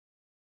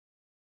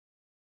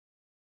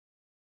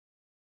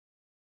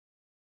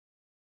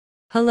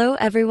Hello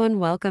everyone,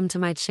 welcome to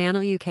my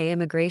channel UK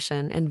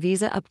Immigration and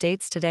Visa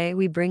Updates. Today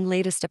we bring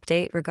latest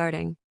update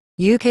regarding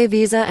UK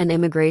visa and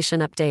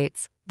immigration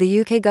updates. The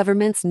UK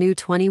government's new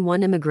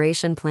 21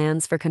 immigration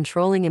plans for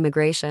controlling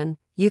immigration,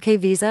 UK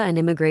visa and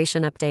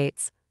immigration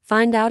updates.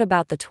 Find out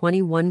about the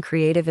 21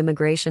 creative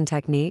immigration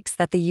techniques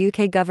that the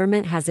UK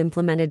government has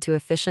implemented to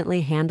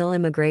efficiently handle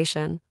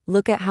immigration.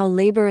 Look at how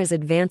Labour is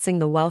advancing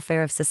the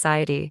welfare of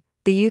society.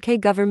 The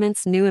UK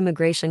government's new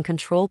immigration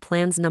control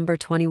plans number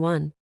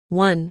 21.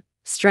 1.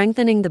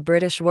 Strengthening the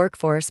British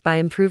workforce by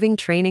improving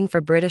training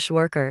for British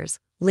workers.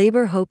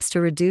 Labour hopes to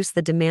reduce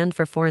the demand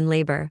for foreign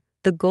labour.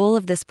 The goal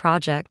of this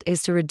project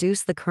is to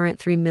reduce the current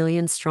 3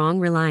 million strong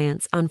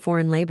reliance on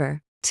foreign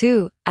labour.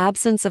 2.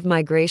 Absence of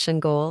migration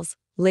goals.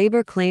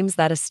 Labour claims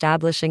that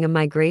establishing a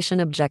migration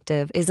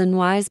objective is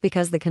unwise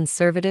because the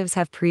Conservatives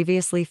have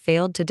previously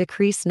failed to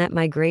decrease net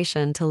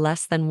migration to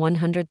less than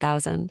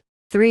 100,000.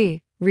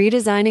 3.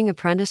 Redesigning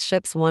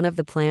apprenticeships. One of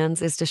the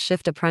plans is to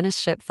shift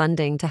apprenticeship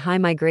funding to high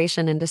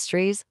migration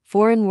industries.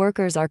 Foreign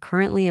workers are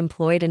currently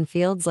employed in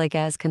fields like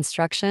as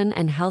construction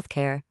and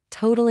healthcare,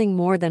 totaling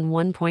more than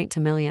 1.2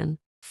 million.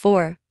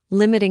 4.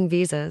 Limiting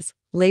visas.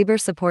 Labour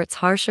supports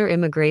harsher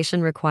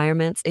immigration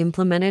requirements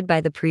implemented by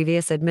the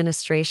previous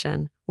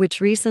administration, which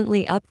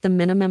recently upped the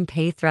minimum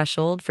pay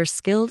threshold for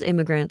skilled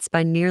immigrants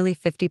by nearly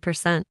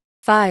 50%.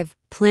 5.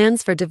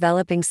 Plans for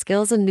developing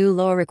skills. A new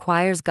law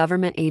requires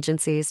government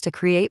agencies to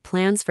create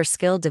plans for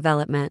skill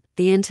development.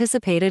 The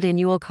anticipated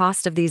annual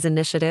cost of these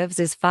initiatives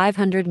is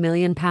 £500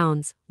 million.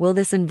 Will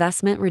this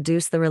investment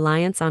reduce the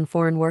reliance on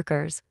foreign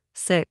workers?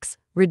 6.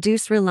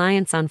 Reduce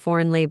reliance on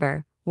foreign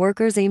labor.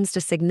 Workers aims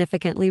to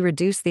significantly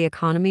reduce the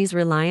economy's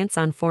reliance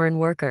on foreign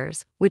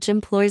workers, which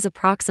employs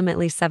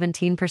approximately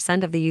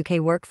 17% of the UK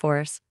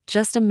workforce.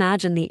 Just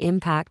imagine the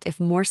impact if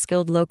more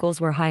skilled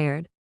locals were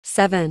hired.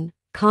 7.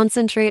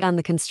 Concentrate on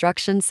the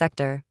construction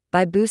sector.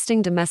 By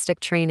boosting domestic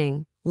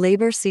training,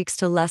 Labour seeks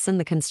to lessen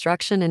the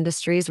construction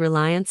industry's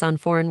reliance on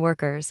foreign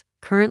workers.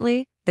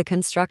 Currently, the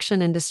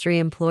construction industry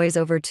employs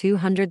over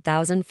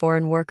 200,000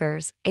 foreign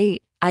workers.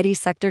 8. IT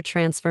sector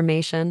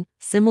transformation.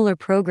 Similar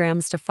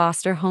programs to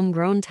foster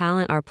homegrown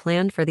talent are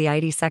planned for the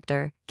IT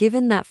sector.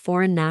 Given that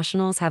foreign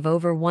nationals have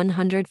over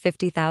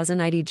 150,000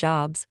 IT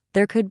jobs,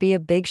 there could be a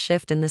big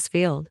shift in this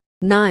field.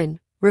 9.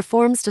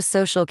 Reforms to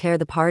social care.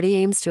 The party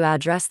aims to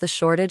address the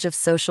shortage of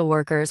social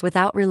workers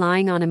without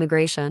relying on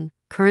immigration.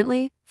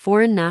 Currently,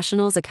 foreign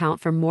nationals account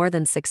for more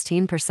than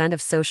 16%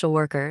 of social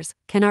workers.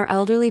 Can our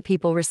elderly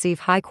people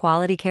receive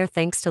high-quality care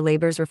thanks to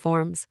Labour's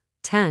reforms?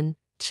 10.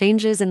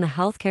 Changes in the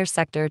healthcare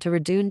sector to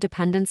reduce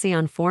dependency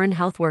on foreign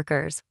health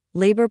workers.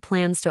 Labour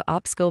plans to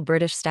upskill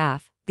British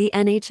staff. The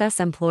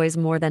NHS employs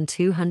more than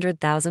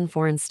 200,000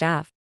 foreign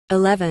staff.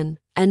 11.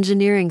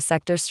 Engineering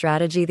sector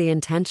strategy. The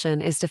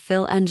intention is to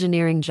fill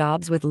engineering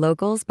jobs with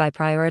locals by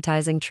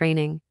prioritizing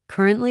training.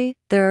 Currently,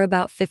 there are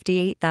about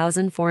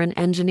 58,000 foreign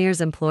engineers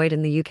employed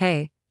in the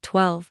UK.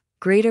 12.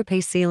 Greater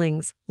pay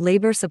ceilings.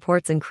 Labour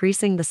supports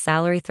increasing the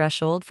salary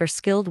threshold for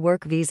skilled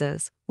work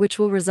visas, which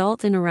will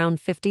result in around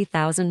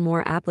 50,000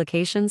 more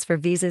applications for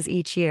visas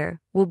each year.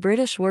 Will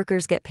British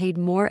workers get paid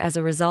more as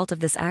a result of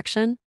this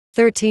action?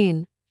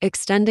 13.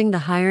 Extending the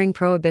hiring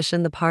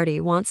prohibition. The party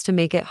wants to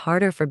make it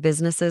harder for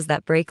businesses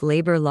that break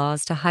labor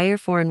laws to hire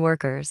foreign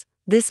workers.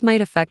 This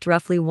might affect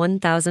roughly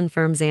 1,000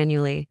 firms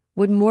annually.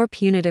 Would more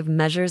punitive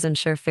measures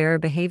ensure fairer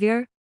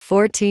behavior?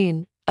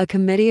 14. A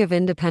committee of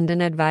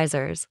independent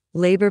advisors.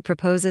 Labour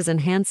proposes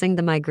enhancing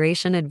the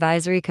Migration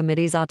Advisory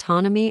Committee's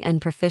autonomy and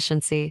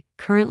proficiency.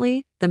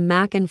 Currently, the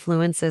MAC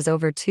influences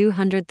over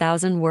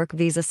 200,000 work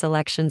visa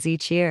selections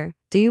each year.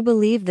 Do you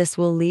believe this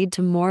will lead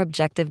to more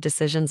objective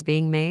decisions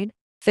being made?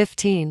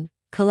 15.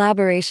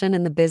 Collaboration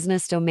in the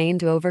business domain.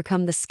 To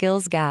overcome the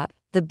skills gap,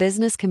 the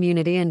business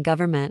community and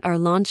government are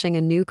launching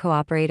a new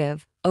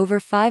cooperative.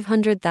 Over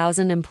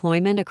 500,000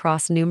 employment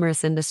across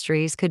numerous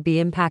industries could be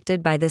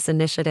impacted by this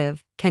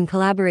initiative. Can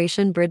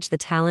collaboration bridge the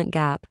talent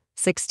gap?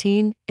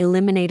 16.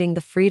 Eliminating the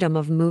freedom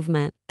of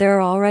movement. There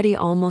are already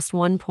almost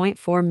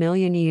 1.4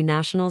 million EU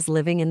nationals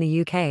living in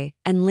the UK,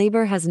 and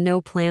Labour has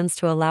no plans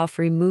to allow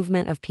free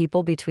movement of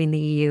people between the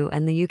EU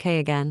and the UK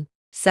again.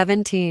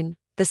 17.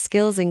 The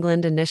Skills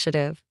England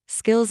Initiative.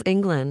 Skills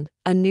England,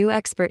 a new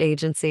expert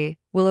agency,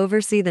 will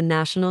oversee the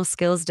national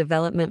skills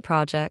development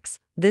projects.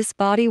 This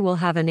body will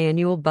have an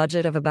annual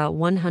budget of about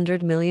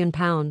 £100 million.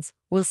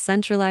 Will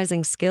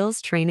centralising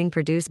skills training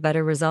produce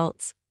better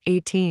results?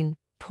 18.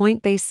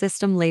 Point-based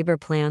system. Labour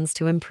plans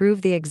to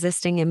improve the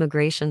existing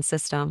immigration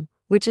system,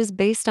 which is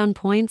based on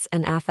points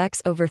and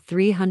affects over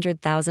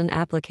 300,000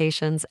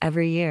 applications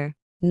every year.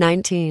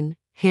 19.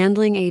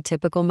 Handling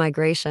atypical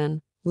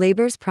migration.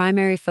 Labour's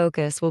primary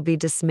focus will be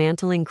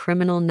dismantling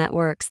criminal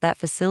networks that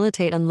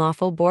facilitate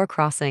unlawful border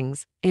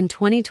crossings. In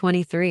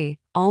 2023,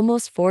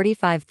 almost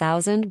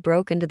 45,000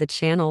 broke into the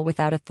channel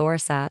without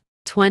authority.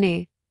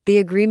 20. The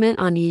agreement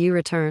on EU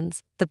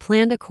returns. The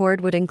planned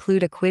accord would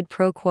include a quid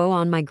pro quo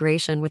on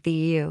migration with the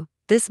EU.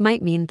 This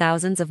might mean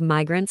thousands of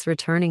migrants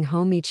returning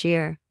home each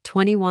year.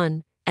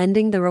 21.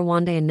 ending the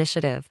Rwanda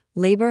initiative.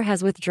 Labour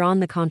has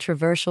withdrawn the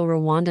controversial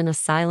Rwandan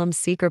asylum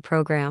seeker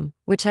program,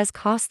 which has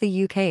cost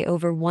the UK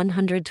over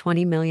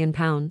 £120 million.